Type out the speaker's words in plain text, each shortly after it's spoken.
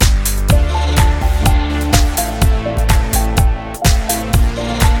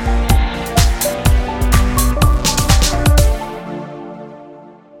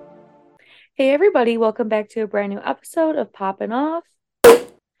Hey everybody, welcome back to a brand new episode of Poppin' Off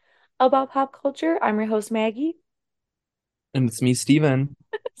about pop culture. I'm your host Maggie. And it's me, Steven.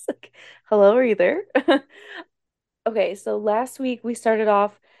 It's like, hello, are you there? Okay, so last week we started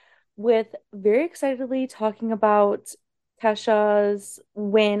off with very excitedly talking about Kesha's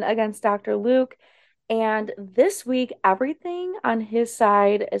win against Dr. Luke. And this week, everything on his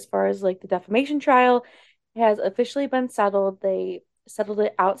side, as far as like the defamation trial, has officially been settled. They settled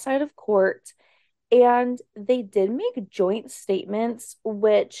it outside of court. And they did make joint statements,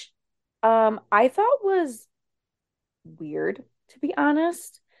 which I thought was weird, to be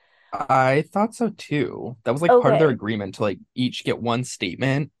honest. I thought so too. That was like part of their Okay. agreement to like each get one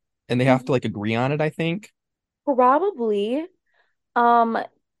statement and they have to like agree on it, I think. Probably. Um,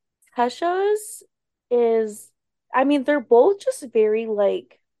 Kesha's is, I mean, they're both just very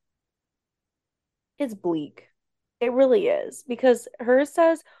like, it's bleak. It really is. Because hers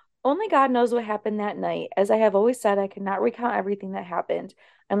says, only God knows what happened that night. As I have always said, I cannot recount everything that happened.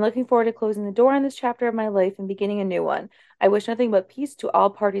 I'm looking forward to closing the door on this chapter of my life and beginning a new one. I wish nothing but peace to all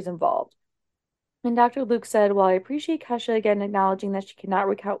parties involved. And Dr. Luke said, while I appreciate Kesha again acknowledging that she cannot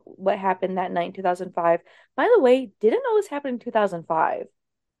recount what happened that night in 2005, by the way, didn't know this happened in 2005.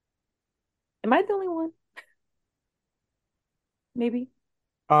 Am I the only one? Maybe.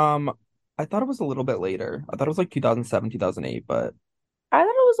 Um, I thought it was a little bit later. I thought it was like 2007, 2008, but I thought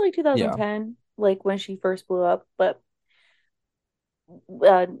it was like yeah. 2010, like when she first blew up, but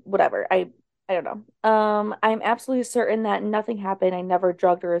whatever. I don't know. I'm absolutely certain that nothing happened. I never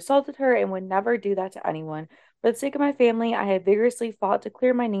drugged or assaulted her and would never do that to anyone. For the sake of my family, I have vigorously fought to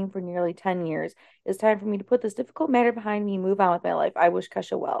clear my name for nearly 10 years. It's time for me to put this difficult matter behind me and move on with my life. I wish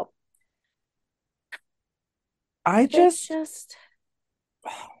Kesha well. I It's just just,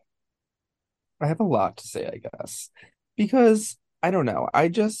 I have a lot to say, I guess. Because I don't know. I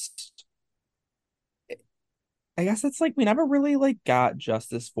guess it's like we never really like got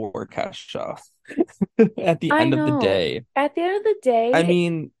justice for Kesha at the I end of the know. day. At the end of the I day,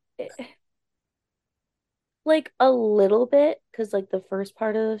 mean, it, like a little bit, because like the first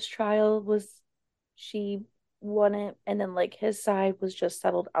part of this trial was she won it, and then like his side was just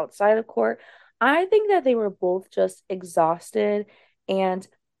settled outside of court. I think that they were both just exhausted, and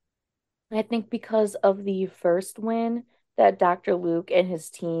I think because of the first win, that Dr. Luke and his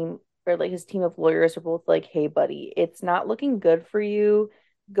team, or like his team of lawyers, are both like, hey, buddy, it's not looking good for you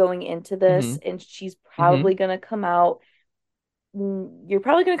going into this, hmm and she's hmm probably gonna come out you're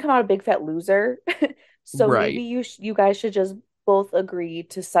probably going to come out a big fat loser. So maybe right. you guys should just both agree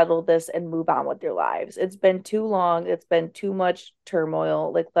to settle this and move on with your lives. It's been too long. It's been too much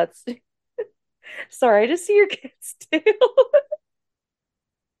turmoil. Like let's sorry, I just see your kids too.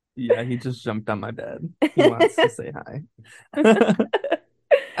 Yeah, he just jumped on my bed. He wants to say hi.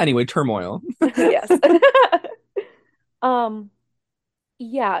 Anyway, turmoil. Yes. Um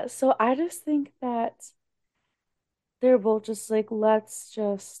yeah, so I just think that they're both just like let's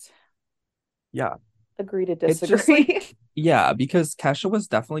just Yeah. agree to It's just like, disagree. yeah, because Kesha was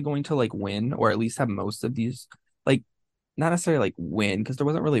definitely going to like win or at least have most of these, like, not necessarily like win because there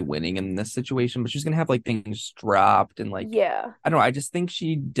wasn't really winning in this situation, but she's gonna have like things dropped and like, Yeah. I don't know. I just think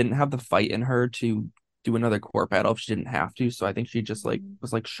she didn't have the fight in her to do another court battle if she didn't have to. So I think she just like Mhm.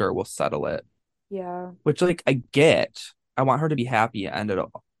 was like, sure, we'll settle it. Yeah. Which like I get. I want her to be happy and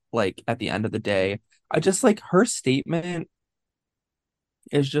like at the end of the day. I just like her statement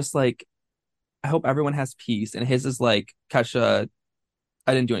is just like I hope everyone has peace. And his is like, Kesha,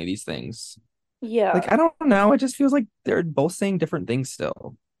 I didn't do any of these things. Like, Yeah. I don't know. It just feels like they're both saying different things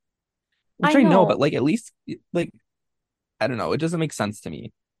still, which I I know, but know. like, at least, like, I don't know. It doesn't make sense to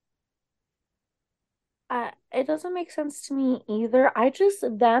me. It doesn't make sense to me either. I just,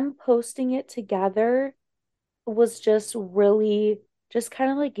 them posting it together was just really, just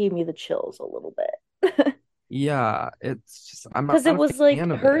kind of like gave me the chills a little bit. Yeah, it's just, I'm not Because it a was like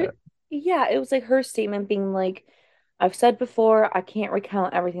fan of her, it. yeah, it was like her statement being like, I've said before, I can't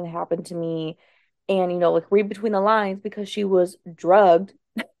recount everything that happened to me. And, like read between the lines because she was drugged.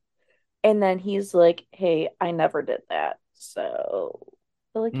 And then he's like, hey, I never did that. So,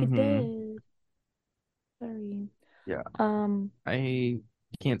 but like you Hmm. did. Sorry. Yeah, Um, I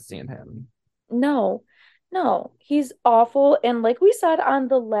can't stand him. No, no, he's awful. And like we said on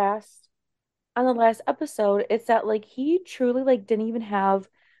the last episode, it's that like he truly like didn't even have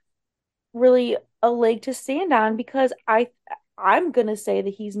really a leg to stand on because I'm gonna say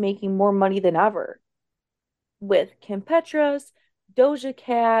that he's making more money than ever with Kim Petras, Doja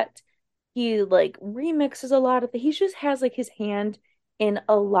Cat. He like remixes a lot of he just has like his hand in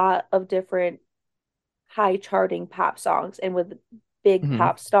a lot of different high charting pop songs and with big Hmm.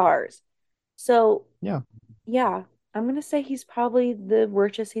 pop stars. So, Yeah, yeah, I'm gonna say he's probably the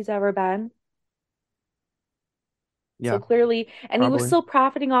richest he's ever been. So yeah, clearly, and he was probably. still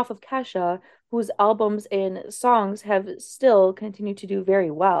profiting off of Kesha, whose albums and songs have still continued to do very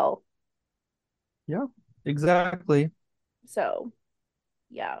well. Yeah, exactly. So,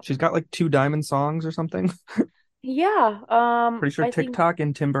 yeah. She's got like two diamond songs or something. Yeah, Pretty sure I think TikTok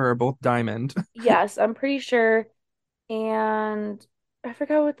and Timber are both diamond. yes, I'm pretty sure. And I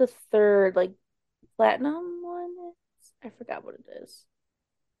forgot what the third, like platinum one is. I forgot what it is.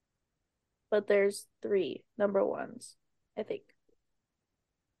 But there's three number ones, I think.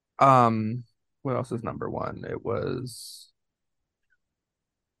 Um, what else is number one? It was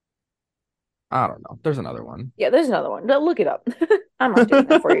I don't know. There's another one. Yeah, there's another one. Look it up. I'm not doing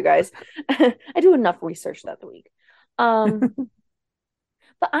that for you guys. I do enough research that the week. Um,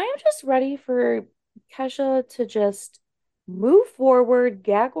 but I am just ready for Kesha to just move forward.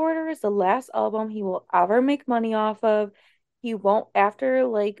 Gag Order is the last album he will ever make money off of. He won't after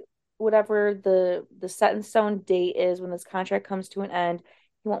like whatever the set in stone date is when this contract comes to an end.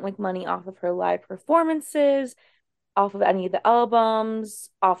 He won't make money off of her live performances, off of any of the albums,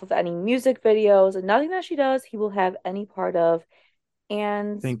 off of any music videos, and nothing that she does, he will have any part of.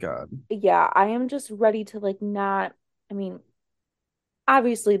 And Thank God. yeah, I am just ready to like not, I mean,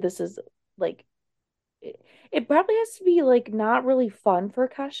 obviously this is like it probably has to be like not really fun for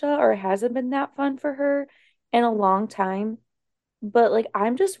Kesha or hasn't been that fun for her in a long time. But like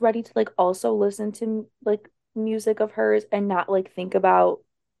I'm just ready to like also listen to like music of hers and not like think about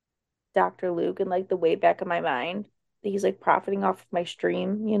Dr. Luke and like the way back of my mind that he's like profiting off of my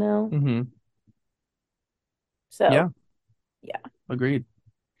stream, you know? Hmm. So Yeah, yeah. agreed.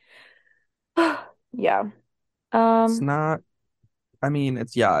 Yeah. It's Um, not, I mean,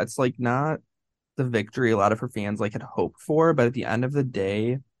 it's like not the victory a lot of her fans like had hoped for, but at the end of the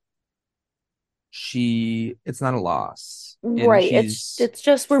day, it's not a loss. And right. It's she's it's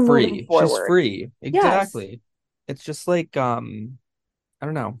just we're moving free. She's forward. free. Yes. Exactly. It's just like I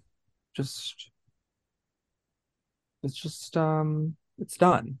don't know. Just it's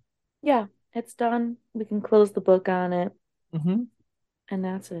done. Yeah, it's done. We can close the book on it, Hmm. and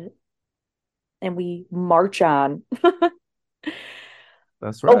that's it. And we march on.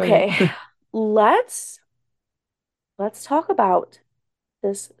 That's right. Okay. Let's let's talk about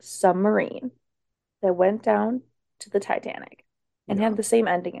this submarine that went down to the Titanic and had Yeah. the same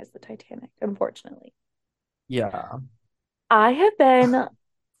ending as the Titanic, unfortunately. Yeah. I have been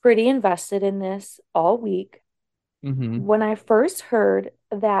pretty invested in this all week. Hmm. When I first heard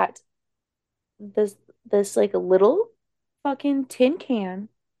that this this like a little fucking tin can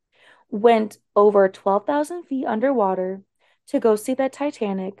went over 12,000 feet underwater to go see that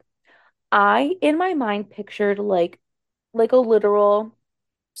Titanic, I in my mind pictured like a literal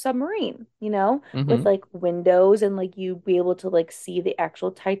submarine, you know, with Hmm. like windows and like you be able to like see the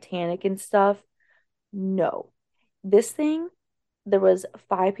actual Titanic and stuff. No. This thing, there was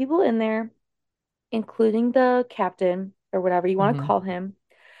five people in there, including the captain or whatever you want to Hmm. call him.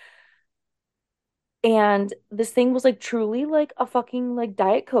 And this thing was like truly like a fucking like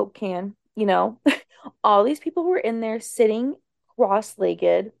Diet Coke can, you know? All these people were in there sitting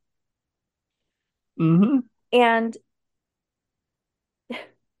cross-legged Hmm. and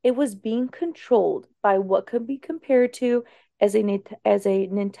it was being controlled by what could be compared to as a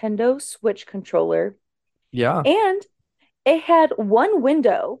Nintendo Switch controller. Yeah. And it had one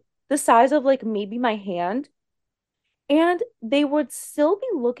window the size of like maybe my hand, and they would still be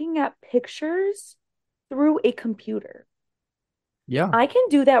looking at pictures through a computer. Yeah. I can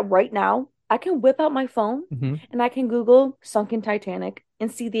do that right now. I can whip out my phone Hmm. and I can Google sunken Titanic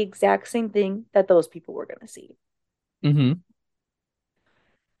and see the exact same thing that those people were going to see. Hmm.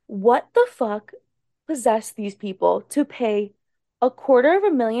 What the fuck possessed these people to pay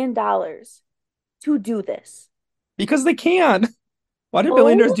 $250,000 to do this? Because they can. Why do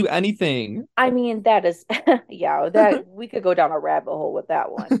billionaires Oh, do anything? I mean, that is, yeah, that we could go down a rabbit hole with that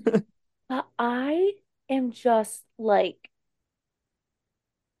one. But I am just like,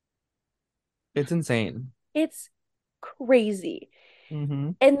 It's insane. it's crazy.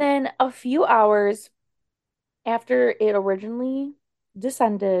 Hmm. And then a few hours after it originally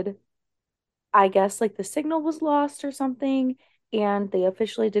descended, I guess like the signal was lost or something, and they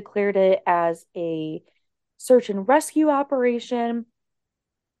officially declared it as a search and rescue operation.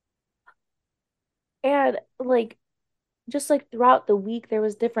 And like just like throughout the week, there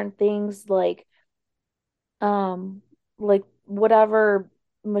was different things um like whatever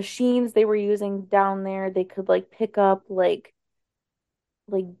machines they were using down there, they could like pick up like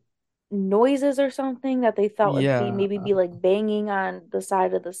noises or something that they thought would be Yeah. maybe be like banging on the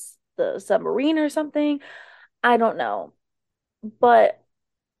side of this the submarine or something. I don't know. But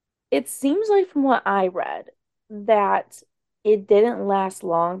it seems like from what I read that it didn't last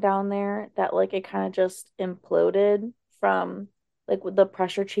long down there, that like it kind of just imploded from like with the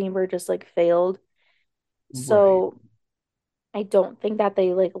pressure chamber just like failed. Right. So I don't think that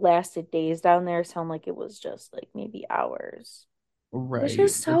they like lasted days down there. Sound like it was just like maybe hours. Which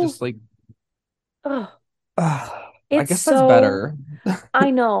is Right. It so, just like ugh, I it's guess that's so, better for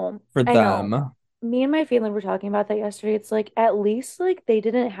I know. them. Me and my family were talking about that yesterday. It's like at least like they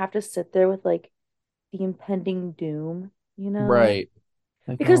didn't have to sit there with like the impending doom, you know? Right.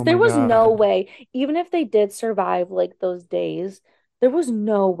 Like, Because oh there my was no God. way, even if they did survive like those days, there was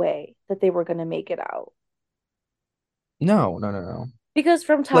no way that they were going to make it out. No, no, no, no. Because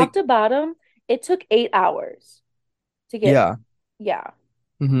from top Like, to bottom, it took 8 hours to get, yeah. yeah,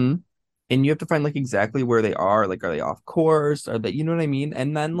 Mm-hmm. And you have to find like exactly where they are. Like, are they off course? Are they, you know what I mean?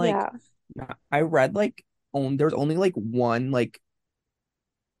 And then like yeah, I read like there's only like one like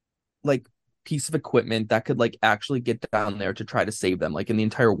piece of equipment that could like actually get down there to try to save them, like in the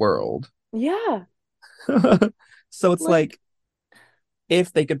entire world. yeah. So it's Like, like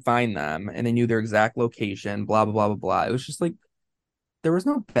if they could find them and they knew their exact location, blah blah blah blah blah. It was just like there was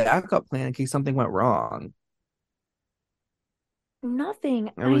no backup plan in case something went wrong.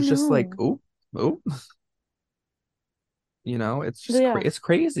 nothing. It I was just like, know. oh, oh, it's just Yeah. it's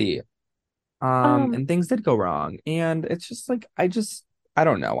crazy. Um, And things did go wrong. And it's just like I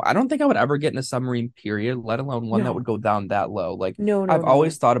don't know. I don't think I would ever get in a submarine, period, let alone one that would no, go down that low. Like no, no, I've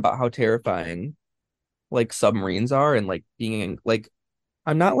always no. thought about how terrifying like submarines are and like being in like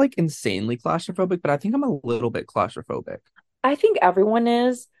I'm not like insanely claustrophobic, but I think I'm a little bit claustrophobic. I think everyone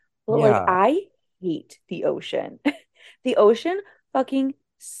is, but like Yeah. I hate the ocean. The ocean fucking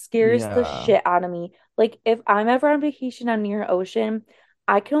scares the Yeah. shit out of me. Like if I'm ever on vacation on near ocean,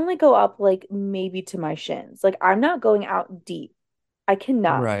 I can only go up like maybe to my shins. Like I'm not going out deep. I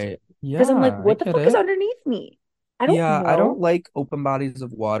cannot. Right. Because I'm like, Yeah, I what the get fuck is it. underneath me? I don't Yeah, I don't know. like open bodies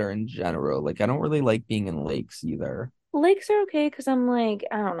of water in general. Like I don't really like being in lakes either. Lakes are okay because I'm like,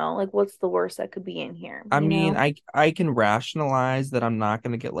 I don't know, like what's the worst that could be in here, I you mean, know? I can rationalize that I'm not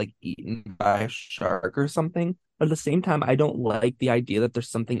gonna get like eaten by a shark or something, but at the same time, I don't like the idea that there's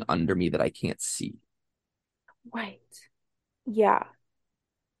something under me that I can't see. Right. Yeah.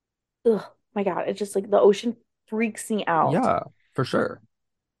 Ugh, my God. It's just like the ocean freaks me out. Yeah, for sure.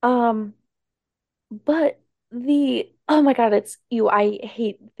 Um, but oh my God, it's you. I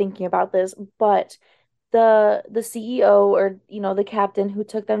hate thinking about this, but the CEO or the captain who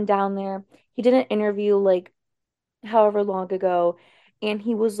took them down there, he did an interview like however long ago, and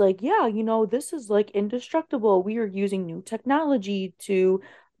he was like, yeah, this is like indestructible. We are using new technology to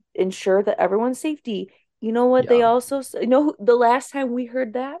ensure that everyone's safety. You know what they Yeah. also the last time we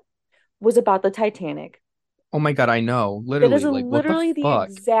heard that was about the Titanic. Oh my God, I know. That is Literally, like, what the literally the fuck?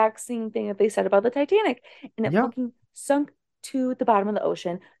 exact same thing that they said about the Titanic. And it Yeah. fucking sunk to the bottom of the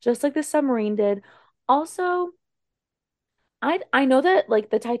ocean, just like the submarine did. Also, I know that like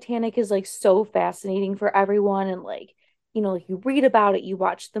the Titanic is like so fascinating for everyone and like like you read about it, you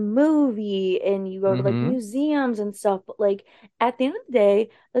watch the movie and you go to like Mm-hmm. museums and stuff, but like at the end of the day,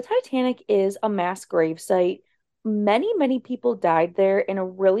 the Titanic is a mass grave site. Many people died there in a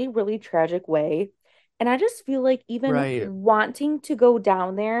really really tragic way. And I just feel like even Right. wanting to go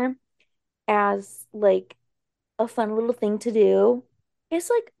down there as like a fun little thing to do is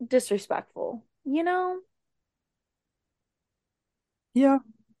like disrespectful, you know? Yeah,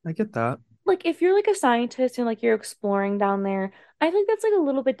 I get that. Like if you're like a scientist and like you're exploring down there, I think that's like a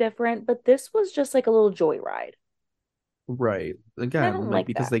little bit different, but this was just like a little joyride. Right. And I Again, don't like like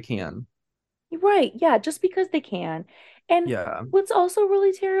because that. they can. Right. Yeah, just because they can. And Yeah. what's also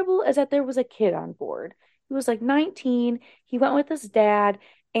really terrible is that there was a kid on board. He was like 19. He went with his dad,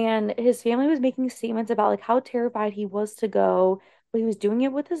 and his family was making statements about like how terrified he was to go, but he was doing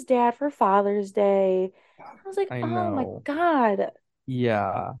it with his dad for Father's Day. I was like, I oh my know. God.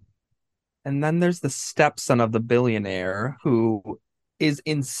 Yeah. And then there's the stepson of the billionaire who is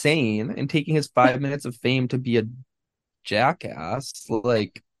insane and taking his 5 minutes of fame to be a jackass.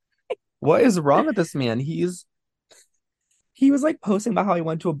 Like, what is wrong with this man? He was like posting about how he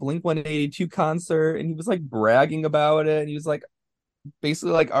went to a Blink 182 concert and he was like bragging about it. And he was like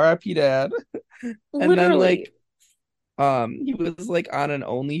basically like RIP dad. And then Literally. like he was like on an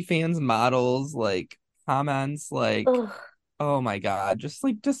OnlyFans models like comments like, Ugh. oh my God, just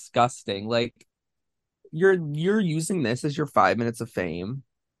like disgusting. Like you're using this as your 5 minutes of fame.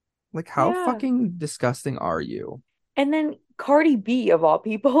 Like how Yeah. fucking disgusting are you? And then Cardi B, of all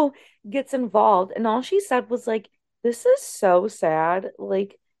people, gets involved. And all she said was like, this is so sad.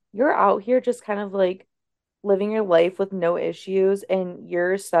 Like, you're out here just kind of like living your life with no issues, and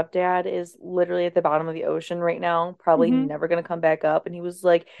your stepdad is literally at the bottom of the ocean right now, probably Hmm. never gonna come back up. And he was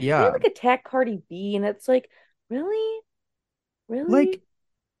like, he Yeah. like attacked Cardi B, and it's like, really? Really?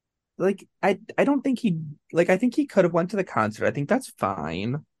 Like I don't think he like I think he could have went to the concert. I think that's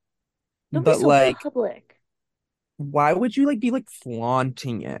fine. Don't be But so like public. why would you like be like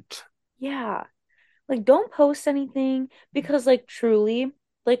flaunting it? Yeah. Like, don't post anything because, like, truly,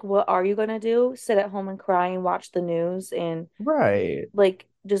 like, what are you gonna do? Sit at home and cry and watch the news and, Right. like,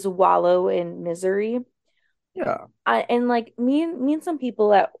 just wallow in misery? Yeah. And like me and some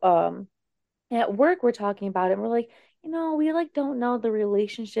people at work were talking about it, and we're like, we like don't know the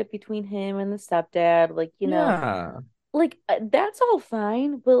relationship between him and the stepdad. Like, Yeah. like that's all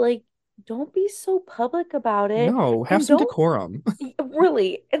fine, but like, don't be so public about it, No, have and some don't decorum.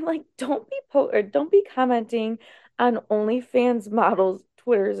 really, and like, don't be commenting on OnlyFans models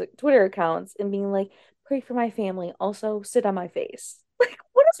Twitter accounts and being like, pray for my family, also sit on my face. Like,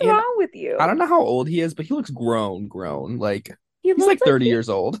 what is And wrong with I you? don't know how old he is, but he looks grown. Like He he's looked like like 30 years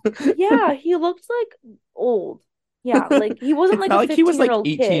old. yeah, he looked like old. Yeah, like he wasn't It's like not a like he was like year-old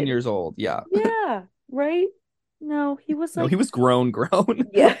 18 kid. years old. Yeah. Yeah, right? No, he was No, he like, was grown.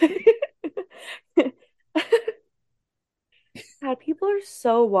 yeah. God, people are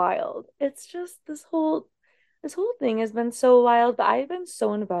so wild. It's just this whole thing has been so wild, but I've been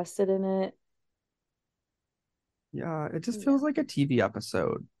so invested in it. Yeah, it just Yeah. feels like a TV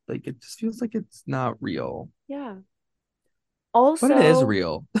episode. Like it just feels like it's not real. Yeah. But it is Also,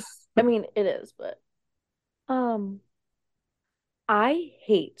 real. I mean, it is, but um, I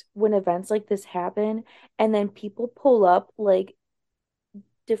hate when events like this happen and then people pull up like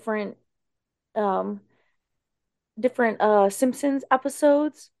different um different Simpsons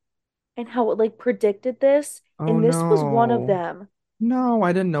episodes and how it like predicted this, Oh and this was one of no. them. No,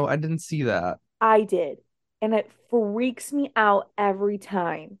 I didn't know. I didn't see that. I did. And it freaks me out every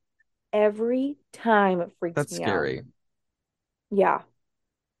time. Every time it freaks That's me out. scary. Yeah.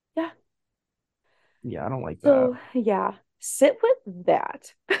 Yeah. Yeah, I don't like that. So, yeah, sit with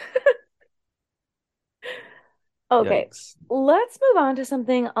that. Okay. Yikes. Let's move on to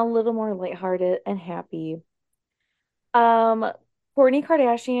something a little more lighthearted and happy. Um, Kourtney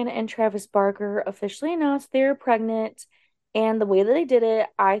Kardashian and Travis Barker officially announced they're pregnant, and the way that they did it,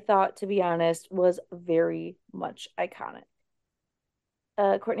 I thought, to be honest, was very much iconic.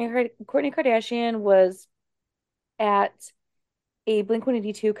 Kourtney Kardashian was at a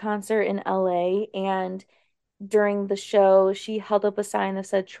Blink-182 concert in LA, and during the show, she held up a sign that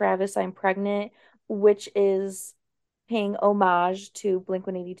said, "Travis, I'm pregnant," which is paying homage to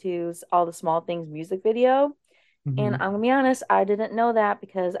Blink-182's All the Small Things music video. And Hmm. I'm gonna be honest, I didn't know that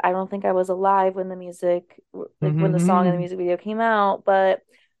because I don't think I was alive when when the song and the Hmm. music video came out. But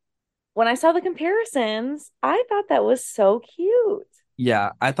when I saw the comparisons, I thought that was so cute.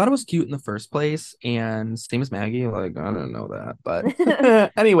 Yeah, I thought it was cute in the first place, and same as Maggie, like I didn't know that, but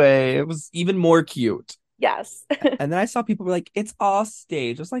anyway, it was even more cute. Yes. And then I saw people were like, "It's all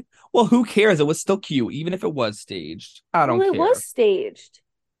staged." I was like, "Well, who cares? It was still cute, even if it was staged. I Well, don't it was care." staged.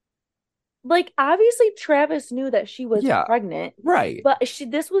 Like, obviously Travis knew that she was Yeah, pregnant, right, but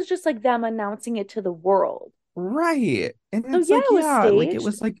this was just like them announcing it to the world. right. And So it's yeah, like, it was yeah, like it staged.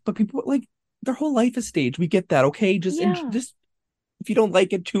 was like, but people like their whole life is staged. We get that, okay? Yeah. Just if you don't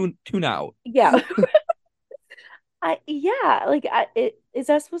like it, tune out. Yeah. Is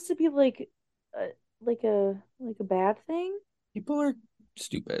that supposed to be uh, like a bad thing? People are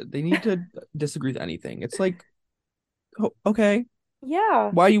stupid. They need to disagree with anything. It's like, oh, okay,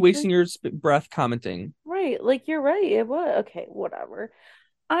 Yeah. why are you Like, wasting your breath commenting? right. Like, you're right. It was okay, whatever.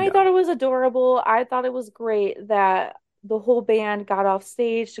 I Yeah. thought it was adorable. I thought it was great that the whole band got off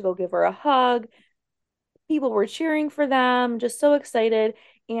stage to go give her a hug. People were cheering for them, just so excited.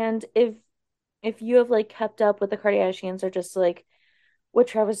 And if you have like kept up with the Kardashians or just like with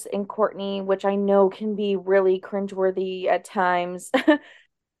Travis and Courtney, which I know can be really cringeworthy at times,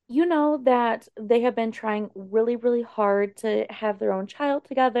 you know that they have been trying really, really hard to have their own child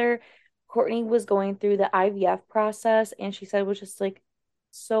together. Courtney was going through the IVF process, and she said it was just like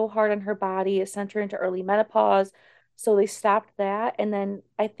so hard on her body. It sent her into early menopause. So they stopped that. And then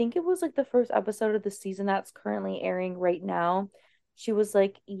I think it was like the first episode of the season that's currently airing right now. She was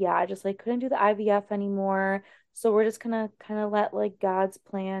like, yeah, I just like couldn't do the IVF anymore. So we're just gonna kind of let like God's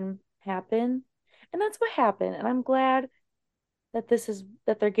plan happen. And that's what happened. And I'm glad that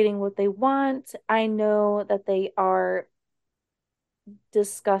they're getting what they want. I know that they are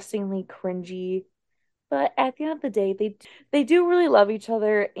disgustingly cringy, but at the end of the day, they do really love each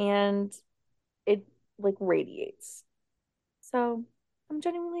other, and it like radiates. So I'm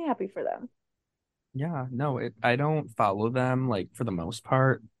genuinely happy for them. Yeah, no, I don't follow them like for the most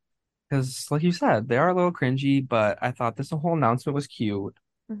part because, like you said, they are a little cringy, but I thought this whole announcement was cute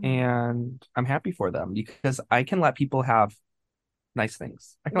Hmm. and I'm happy for them because I can let people have nice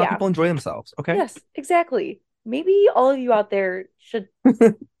things. I can let Yeah. people enjoy themselves. Okay. Yes, exactly. Maybe all of you out there should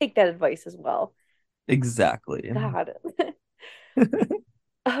take that advice as well. Exactly. God.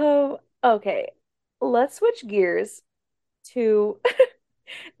 Oh, okay. Let's switch gears to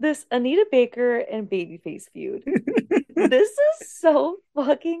this Anita Baker and Babyface feud. This is so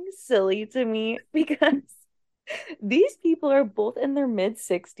fucking silly to me because these people are both in their mid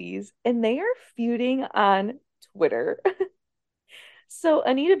 60s and they are feuding on Twitter. So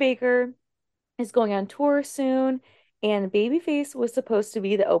Anita Baker is going on tour soon, and Babyface was supposed to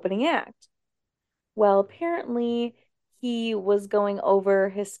be the opening act. Well, apparently he was going over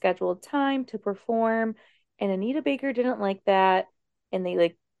his scheduled time to perform, and Anita Baker didn't like that, and they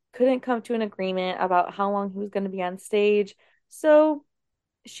like couldn't come to an agreement about how long he was going to be on stage. So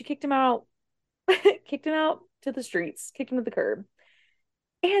she kicked him out, kicked him out to the streets, kicked him to the curb.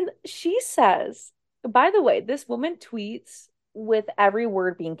 And she says, by the way, this woman tweets with every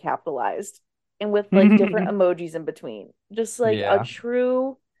word being capitalized and with like different emojis in between, just like Yeah, a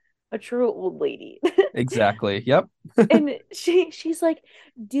true old lady. exactly. Yep. And she's like,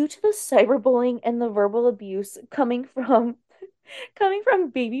 due to the cyberbullying and the verbal abuse coming from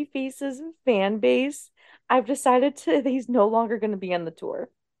Babyface's fan base, I've decided to he's no longer going to be on the tour.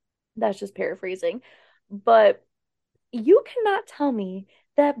 That's just paraphrasing. But you cannot tell me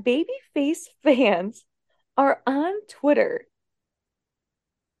that Babyface fans are on Twitter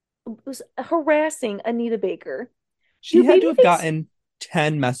harassing Anita Baker. Do She had to have Babyface gotten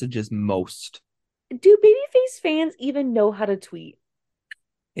 10 messages most. do Babyface fans even know how to tweet?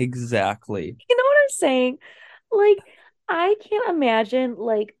 Exactly. You know what I'm saying? Like, I can't imagine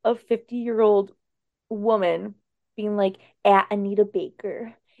like a 50-year-old woman being like at Anita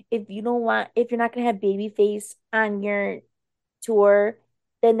Baker. If you're not gonna have Babyface on your tour,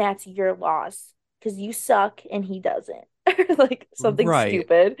 then that's your loss because you suck and he doesn't. Like something Right.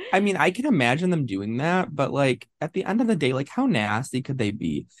 stupid. I mean, I can imagine them doing that, but like at the end of the day, like how nasty could they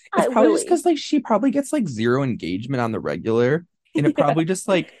be? It's I probably just really. because like she probably gets like zero engagement on the regular, and it Yeah. probably just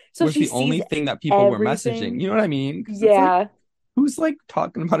like So was she the sees only thing that people were messaging. everything. You know what I mean? Because it's like, Yeah. who's like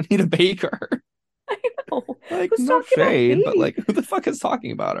talking about Anita Baker? I know. Like, Who's no talking about shade, but baby? like, who the fuck is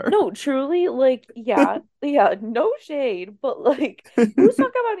talking about her? No, truly, like, yeah, yeah, no shade, but like, who's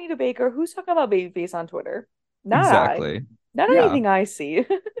talking about Anita Baker? Who's talking about Babyface on Twitter? Not I. Exactly. Not Yeah. anything I see.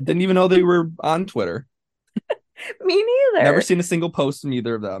 Didn't even know they were on Twitter. Me Never neither. seen a single post from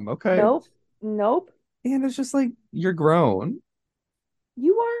either of them. Okay. Nope. Nope. And it's just like, you're grown.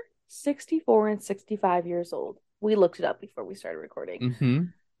 You are 64 and 65 years old. We looked it up before we started recording. Hmm.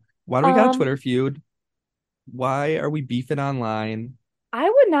 Why do we got a Um, Twitter feud? Why are we beefing online? I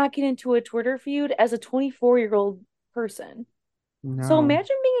would not get into a Twitter feud as a 24-year-old person. So No,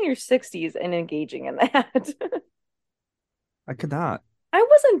 imagine being in your 60s and engaging in that. I could not. I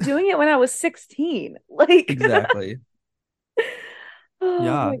wasn't doing it when I was 16. Like, Exactly. oh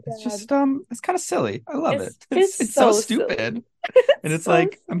Yeah, my it's God. just it's kind of silly. I love it. It's It's so so silly. stupid. And It's it's so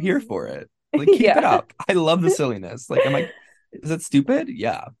like I'm here silly. for it. Like keep it Yeah. up. I love the silliness. Like am I is it stupid?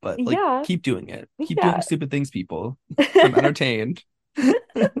 Yeah, but like Yeah. keep doing it. Keep doing Yeah. stupid things, people. I'm entertained.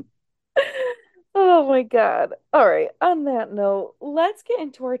 Oh my God. All right. On that note, let's get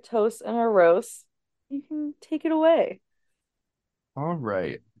into our toast and our roast. You can take it away. All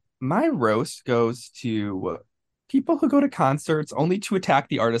right. My roast goes to people who go to concerts only to attack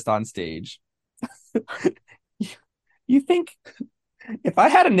the artist on stage. You you think if I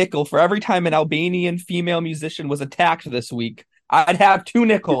had a nickel for every time an Albanian female musician was attacked this week, I'd have two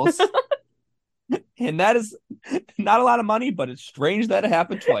nickels. And that is not a lot of money, but it's strange that it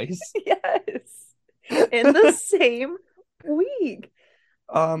happened twice. Yes. In the same week.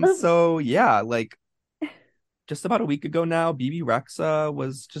 Um, So yeah, like just about a week ago now, BB Rexa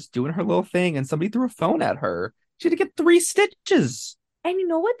was just doing her little thing and somebody threw a phone at her. She had to get 3 stitches. and you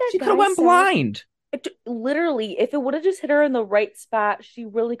know what that She could have guy went said? blind. Literally, if it would have just hit her in the right spot, she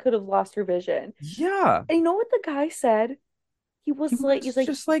really could have lost her vision. Yeah. And you know what the guy said? He He's was like,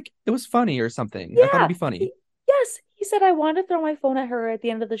 just like it was funny or something. I thought it'd yeah, be funny. yes. He said, I wanted to throw my phone at her at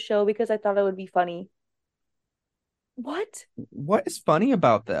the end of the show because I thought it would be funny. What? What is funny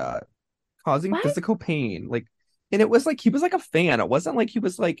about that? Causing What? physical pain. Like and it was like he was like a fan. It wasn't like he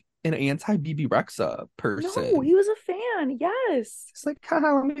was like an anti BB Rexa No, person. he was a fan. Yes. It's like,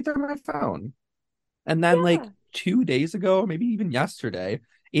 haha, let me throw my phone. And then like Yeah. 2 days ago, or maybe even yesterday,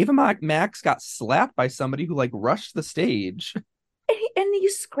 Ava Max got slapped by somebody who like rushed the stage. And he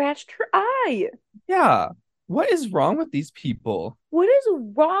scratched her eye. Yeah. What is wrong with these people? What is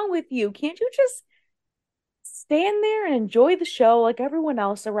wrong with you? Can't you just stand there and enjoy the show like everyone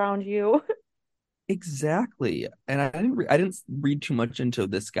else around you? Exactly. And I didn't read too much into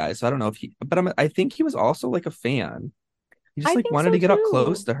this guy, so I don't know if but I think he was also like a fan. He just I like think wanted so to get up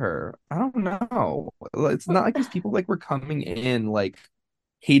close too. to her. I don't know. It's Well, not like these people like were coming in like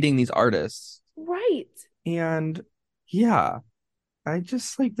hating these artists. right. And yeah, I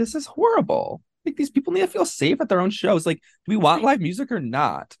just like this is horrible. Like these people need to feel safe at their own shows. Like, do we want live music or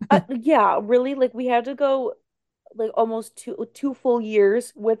not? Yeah, really, like we had to go like almost two full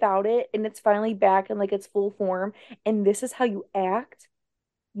years without it, and it's finally back in like its full form. And this is how you act,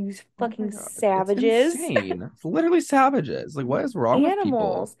 you Oh my fucking God. It's savages. insane. It's literally savages. Like, what is wrong with people?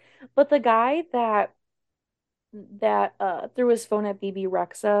 Animals. But the guy that threw his phone at BB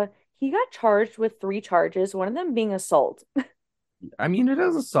Rexa, he got charged with three charges, one of them being assault. I mean, it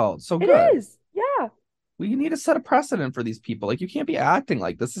is assault. So It good. is. Yeah. We need to set a precedent for these people. Like, you can't be acting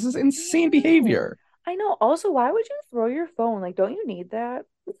like this. This is insane No. behavior. I know. Also, why would you throw your phone? Like, don't you need that?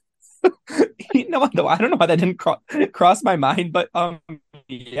 You know what, though? I don't know why that didn't cross my mind, but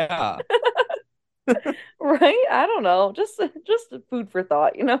yeah. Right? I don't know. Just food for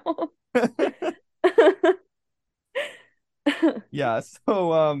thought, you know? Yeah.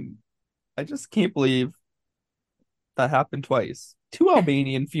 So I just can't believe that happened twice. Two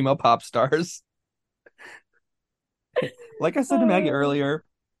Albanian female pop stars. Like I said to Maggie Uh, earlier,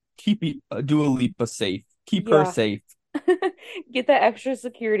 keep Dua Lipa safe. Keep her yeah. safe. Get that extra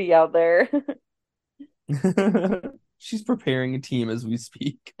security out there. She's preparing a team as we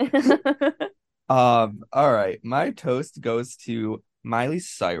speak. All right. My toast goes to Miley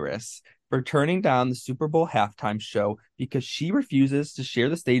Cyrus for turning down the Super Bowl halftime show because she refuses to share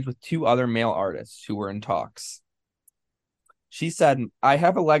the stage with two other male artists who were in talks. She said, I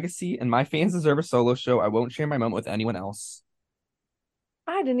have a legacy and my fans deserve a solo show. I won't share my moment with anyone else.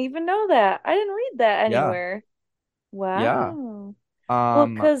 I didn't even know that. I didn't read that Yeah. anywhere. Yeah. Wow. Well,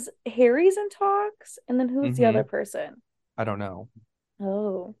 Um, because Harry's in talks, and then who's the other mhm, person? I don't know.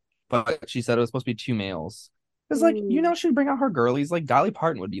 Oh. But she said it was supposed to be two males. It's like, Ooh. she'd bring out her girlies. Like Dolly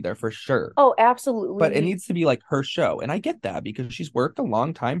Parton would be there for sure. Oh, But it absolutely. needs to be like her show. And I get that because she's worked a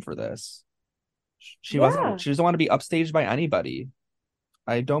long time for this. Yeah. She doesn't want to be upstaged by anybody.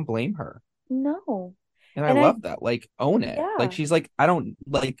 I don't blame her. No. And I And I, love that. Like, own it. Like, yeah, she's like, I don't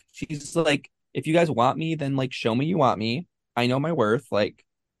like, she's like, if you guys want me, then like, show me you want me. I know my worth. Like,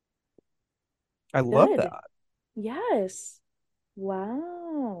 I love good. that. Yes.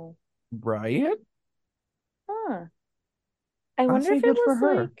 Wow. Right? Huh. I I wonder say if it good was for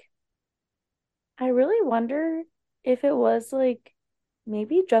her. like, I really wonder if it was like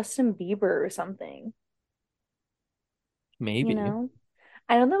maybe Justin Bieber or something, you Maybe. know?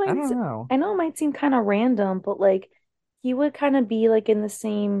 I know that I might, don't know. I know it might seem kind of random, but like he would kind of be like in the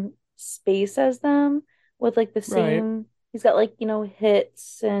same space as them with like the Right. same, he's got like,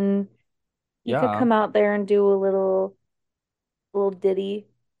 hits, and he could Yeah. come out there and do a little ditty.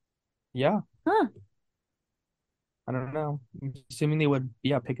 Yeah. Huh. I don't know. I'm assuming they would,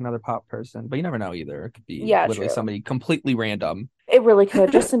 yeah, pick another pop person, but you never know either. It could be Yeah, literally true. somebody completely random. It really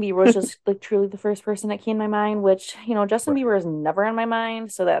could. Justin Bieber was just like truly the first person that came to my mind, which, Justin Right. Bieber is never in my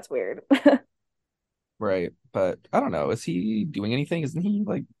mind, so that's weird. Right. But I don't know. Is he doing anything? Isn't he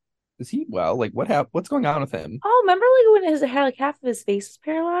like, is he well? Like, what's going on with him? Oh, remember like when his had like half of his face was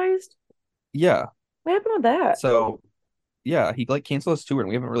paralyzed? Yeah. What happened with that? So, yeah, he like canceled his tour and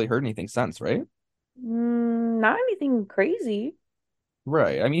we haven't really heard anything since, right? Not anything crazy.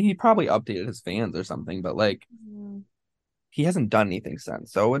 Right. I mean, he probably updated his fans or something, but like, Mm, he hasn't done anything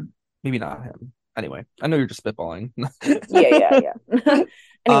since. So, maybe not him. Anyway, I know you're just spitballing. yeah, yeah, yeah.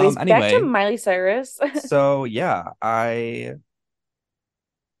 Anyways, back to Anyway, Miley Cyrus. so yeah, I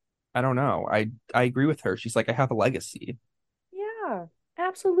don't know. I agree with her. She's like, I have a legacy. Yeah,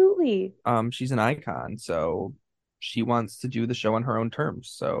 absolutely. She's an icon, so she wants to do the show on her own terms.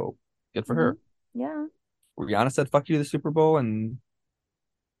 So good for Hmm. her. Yeah, Rihanna said fuck you to the Super Bowl, and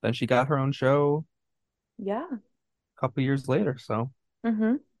then she got her own show yeah. a couple years later. So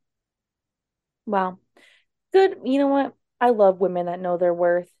Hmm. Wow. Good. You know what? I love women that know their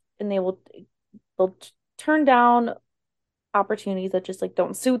worth, and they'll turn down opportunities that just like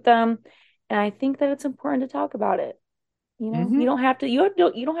don't suit them. And I think that it's important to talk about it. You mm-hmm. don't have to you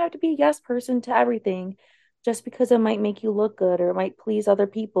don't have to be a yes person to everything just because it might make you look good or it might please other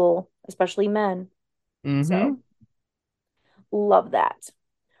people, especially men. Mm-hmm. So, love that.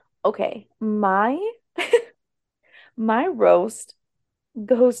 Okay, my roast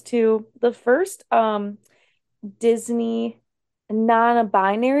goes to the first Disney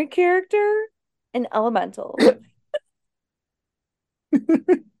non-binary character, an elemental.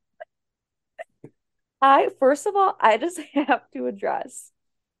 I first of all, I just have to address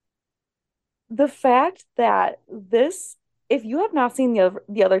the fact that this, if you have not seen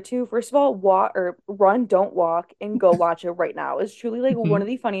the other two, first of all, walk or run, don't walk, and go watch it right now. It's truly like one Mhm. of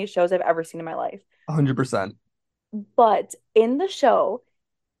the funniest shows I've ever seen in my life. 100%. But in the show,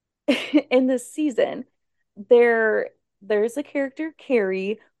 in this season, there there's a character,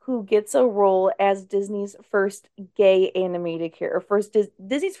 Carrie, who gets a role as Disney's first gay animated character,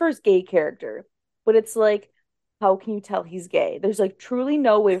 Disney's first gay character. But it's like, how can you tell he's gay? There's like truly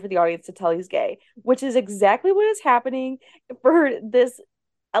no way for the audience to tell he's gay, which is exactly what is happening for this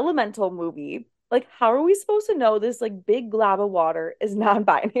Elemental movie. Like, how are we supposed to know this like big glob of water is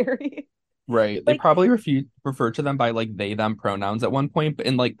non-binary? Right. They Like, probably refer to them by like they them pronouns at one point, but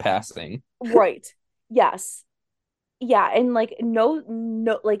in like passing. right. Yes. Yeah, and like no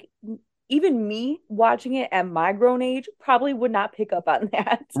like even me watching it at my grown age probably would not pick up on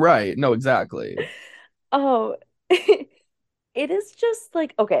that. Right. No, exactly. Oh, it is just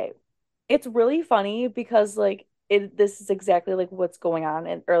like okay, it's really funny because like this is exactly like what's going on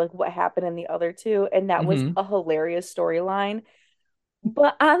and or like what happened in the other two, and that was Hmm. a hilarious storyline.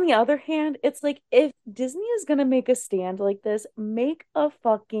 But on the other hand, it's like if Disney is gonna make a stand like this, make a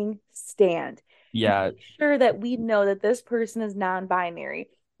fucking stand. Yeah. Make sure that we know that this person is non-binary.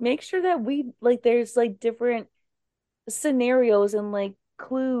 Make sure that we like there's like different scenarios and like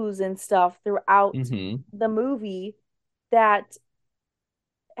clues and stuff throughout Hmm. the movie that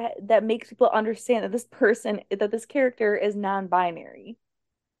that makes people understand that this character is non-binary.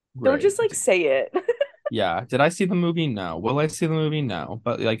 Don't Right. just like say it. Yeah. Did I see the movie? No. Will I see the movie? No.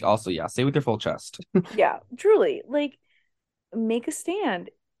 But like also, yeah, say with your full chest. Yeah, truly. Like make a stand.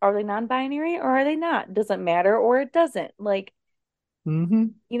 Are they non-binary or are they not? Doesn't matter or it doesn't. Like, Hmm.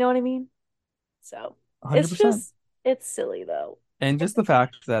 you know what I mean? So it's 100%. just it's silly though. And just the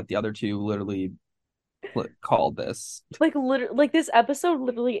fact that the other two literally called this. Like literally like this episode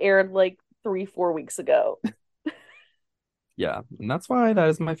literally aired like 3, 4 weeks ago. Yeah. And that's why that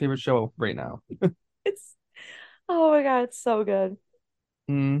is my favorite show right now. It's oh my God, it's so good.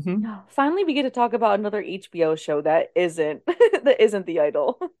 Hmm. Finally we get to talk about another HBO show that isn't that isn't The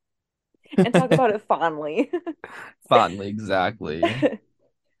Idol and talk about it fondly. Fondly, exactly.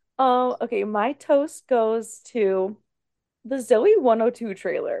 Okay, my toast goes to the Zoe 102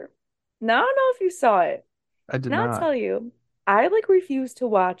 trailer. Now, I don't know if you saw it. I did And I'll not. tell you, I like refused to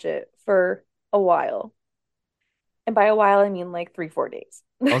watch it for a while. And by a while, I mean like 3, 4 days.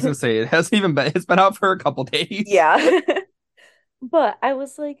 I was gonna say it hasn't even been it's been out for a couple days. Yeah. But I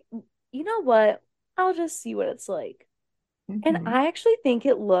was like, you know what? I'll just see what it's like. And Hmm. I actually think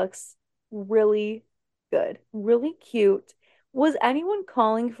it looks really good, really cute. Was anyone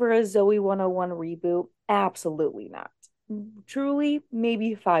calling for a Zoe 101 reboot? Absolutely not. Truly,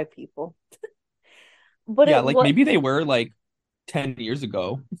 maybe 5 people. But Yeah, it like look maybe they were like 10 years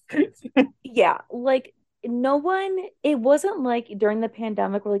ago. yeah, like no one, it wasn't like during the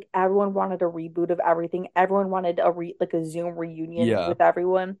pandemic where like everyone wanted a reboot of everything. Everyone wanted like a Zoom reunion Yeah. with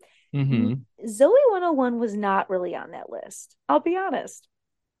everyone. Hmm. Zoe 101 was not really on that list. I'll be honest.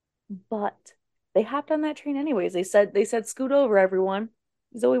 But they hopped on that train anyways. They said scoot over everyone.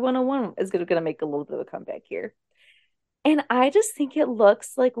 Zoe 101 is gonna make a little bit of a comeback here. And I just think it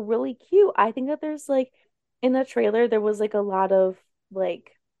looks like really cute. I think that there's like in the trailer there was like a lot of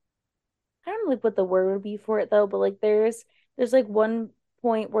like I don't know like what the word would be for it though, but like there's like one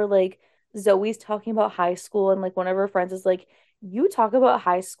point where like Zoe's talking about high school and like one of her friends is like, you talk about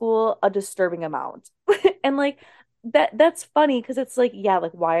high school a disturbing amount. And like that's funny because it's like, yeah,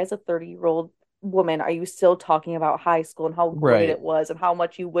 like why as a 30-year-old woman are you still talking about high school and how great Right. it was and how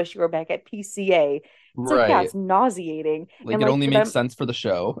much you wish you were back at PCA? It's like, yeah, Right. it's nauseating. Like And it like only for makes them, sense for the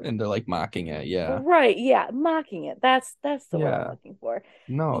show and they're like mocking it. Yeah. right, yeah, mocking it. That's the word I'm Yeah. looking for.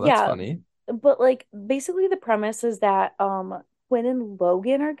 No, that's Yeah, funny. but like basically the premise is that Quinn and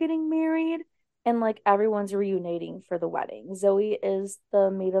Logan are getting married and like everyone's reuniting for the wedding. Zoe is the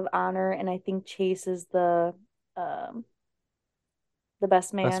maid of honor and I think Chase is um the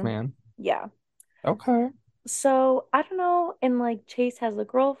best Best man. man. Yeah. Okay. So I don't know, and like Chase has a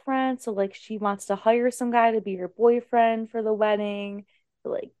girlfriend, so like she wants to hire some guy to be her boyfriend for the wedding,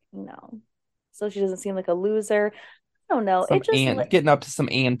 like, so she doesn't seem like a loser. I don't know. Some ant getting up to some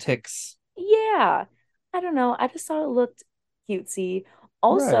antics. Yeah, I don't know. I just thought it looked cutesy.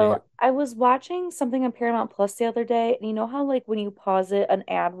 Also, Right. I was watching something on Paramount Plus the other day, and you know how like when you pause it, an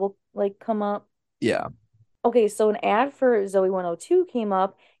ad will like come up. Yeah. Okay, so an ad for Zoe 102 came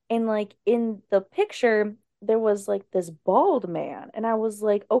up, and like in the picture, there was like this bald man, and I was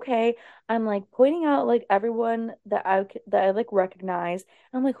like, okay, I'm like pointing out like everyone that I like recognize.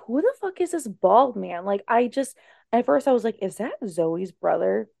 And I'm like, who the fuck is this bald man? Like I just at first I was like, is that Zoe's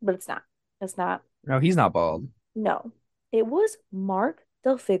brother? But it's not. It's not. No, he's not bald. No. It was Mark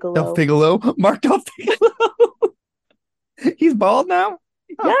Del Del Figolo. Figolo, Mark Del Figolo. He's bald now.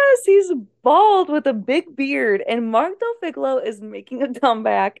 Huh. Yes, he's bald with a big beard, and Mark Del Figolo is making a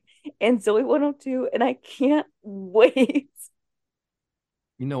comeback in Zoey 102, and I can't wait.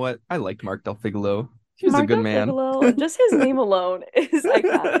 You know what? I liked Mark Del Figolo. He was a Mark good Del man. Figolo, just his name alone is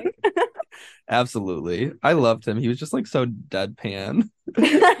iconic. Absolutely. I loved him. He was just like so deadpan.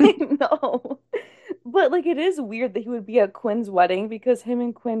 I know. But like it is weird that he would be at Quinn's wedding because him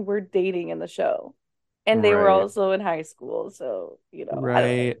and Quinn were dating in the show. And they were Right. also in high school, so I don't know.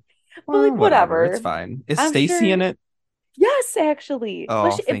 Right. But Well, like whatever. It's whatever. fine. Is I'm Stacy sure. in it? Yes, actually. Oh,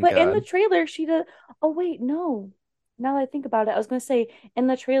 thank But in the God. trailer she does. Oh wait, no. Now that I think about it, I was gonna say in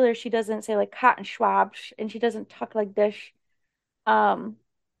the trailer she doesn't say like cotton schwab and she doesn't talk like this. Um,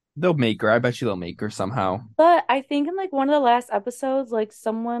 They'll make her. I bet you they'll make her somehow. but I think in like one of the last episodes, like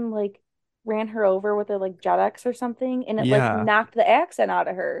someone like ran her over with a like jet X or something, and it like Yeah. knocked the accent out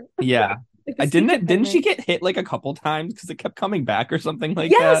of her, Yeah. like the I speech didn't she impediment. get hit like a couple times because it kept coming back or something like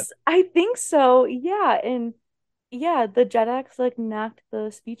that? Yes, I think so. Yeah, and yeah, the jet X like knocked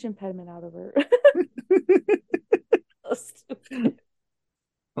the speech impediment out of her. So stupid.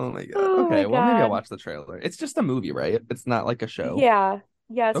 Oh my God. Oh my Okay, well maybe I'll God. watch the trailer. It's just a movie, right? It's not like a show. Yeah.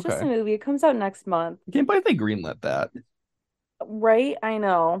 Yeah, it's just a Okay. movie. It comes out next month. I can't believe they greenlit that. Right? I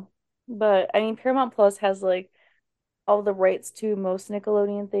know. But I mean, Paramount Plus has like all the rights to most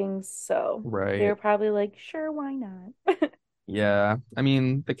Nickelodeon things, so they were Right. probably like, sure, why not? Yeah. I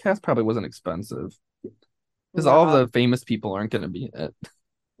mean, the cast probably wasn't expensive because all of Nah, the famous people aren't going to be in it.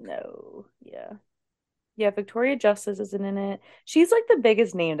 no. Yeah. Yeah, Victoria Justice isn't in it. She's like the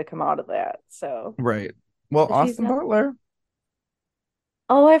biggest name to come out of that. So, Right. Well, but she's Austin not. Butler,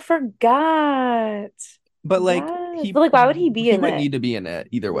 Oh, I forgot. but like Yes. But like, why would he be he in wouldn't it? need to be in it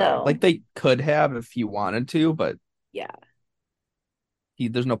either way. Like No. they could have if he wanted to, but Yeah.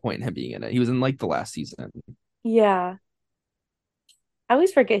 there's no point in him being in it. He was in like the last season. Yeah. I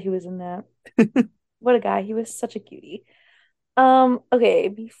always forget he was in that. What a guy. He was such a cutie. Okay,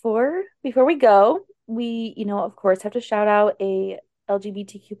 before we go, we, of course, have to shout out a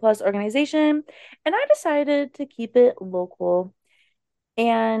LGBTQ plus organization, and I decided to keep it local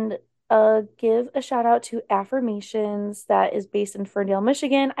and give a shout out to Affirmations that is based in Ferndale,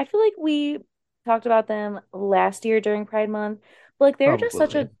 Michigan. I feel like we talked about them last year during Pride Month, but like they're just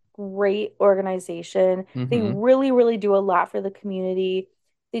such Probably. a great organization. They Mm-hmm. really, really do a lot for the community.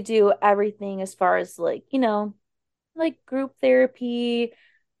 They do everything as far as like, like group therapy,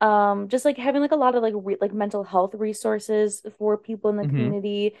 just like having like a lot of like mental health resources for people in the Mm-hmm.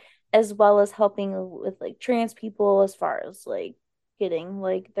 community, as well as helping with like trans people as far as like getting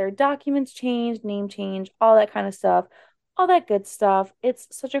like their documents changed, name change, all that kind of stuff, all that good stuff. It's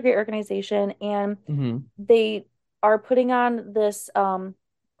such a great organization, and Mm-hmm. they are putting on this prom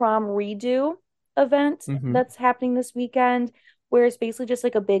redo event Mm-hmm. that's happening this weekend, where it's basically just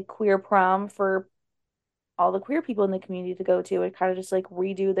like a big queer prom for all the queer people in the community to go to and kind of just like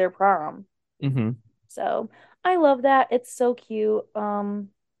redo their prom. Mm-hmm. So I love that. It's so cute. Yeah.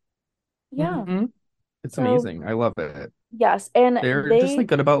 Mm-hmm. It's So amazing. I love it. yes, and They're just like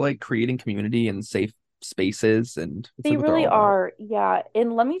good about like creating community and safe spaces, and it's they like what they're really all about. are. Yeah.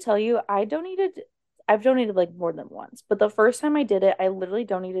 And let me tell you, I've donated like more than once, but the first time I did it, I literally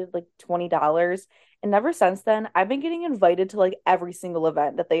donated like $20. And ever since then, I've been getting invited to like every single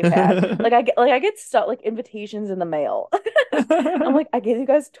event that they've had. I get stuff like invitations in the mail. I'm like, I gave you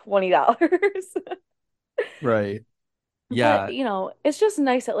guys $20. Right. But Yeah. it's just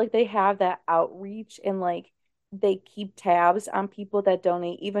nice that like they have that outreach and like they keep tabs on people that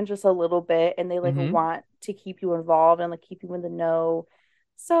donate even just a little bit and they like Mm-hmm. want to keep you involved and like keep you in the know.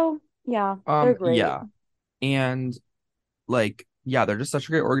 So, yeah, they're great. Yeah. And like, yeah, they're just such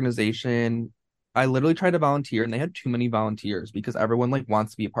a great organization. I literally tried to volunteer and they had too many volunteers because everyone like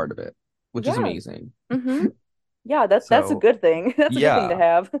wants to be a part of it, which is Yeah. amazing. Mm-hmm. Yeah, that's a So, good thing. That's a good thing to yeah.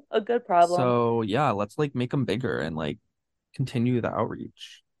 have. A good problem. So, yeah, let's like make them bigger and like continue the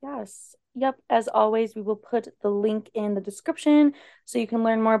outreach. Yes. Yep. As always, we will put the link in the description so you can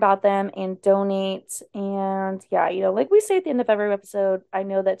learn more about them and donate. And yeah, like we say at the end of every episode, I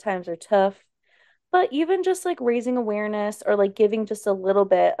know that times are tough, but even just like raising awareness or like giving just a little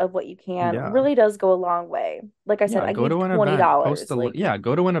bit of what you can Yeah. really does go a long way. Like I said, Yeah, I go gave to an event, $20. Like,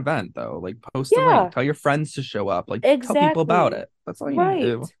 go to an event though. Like post a link, yeah, tell your friends to show up, like tell people about exactly. it. That's all you need to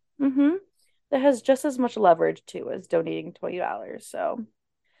do. Right. Mm-hmm. that has just as much leverage too as donating $20. So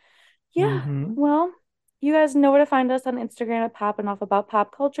yeah, Mm-hmm. well, you guys know where to find us on Instagram at Popping Off About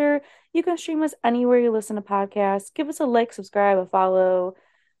Pop Culture. You can stream us anywhere you listen to podcasts. Give us a like, subscribe, a follow,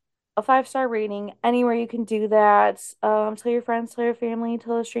 a 5-star rating, anywhere you can do that. Tell your friends, tell your family,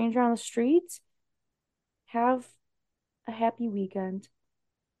 tell a stranger on the street. Have a happy weekend.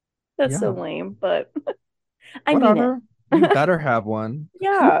 That's so Yeah. lame, but I mean it. Whatever. You better have one.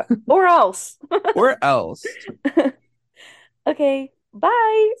 Yeah, or else. Or else. Okay,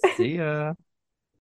 bye. See ya.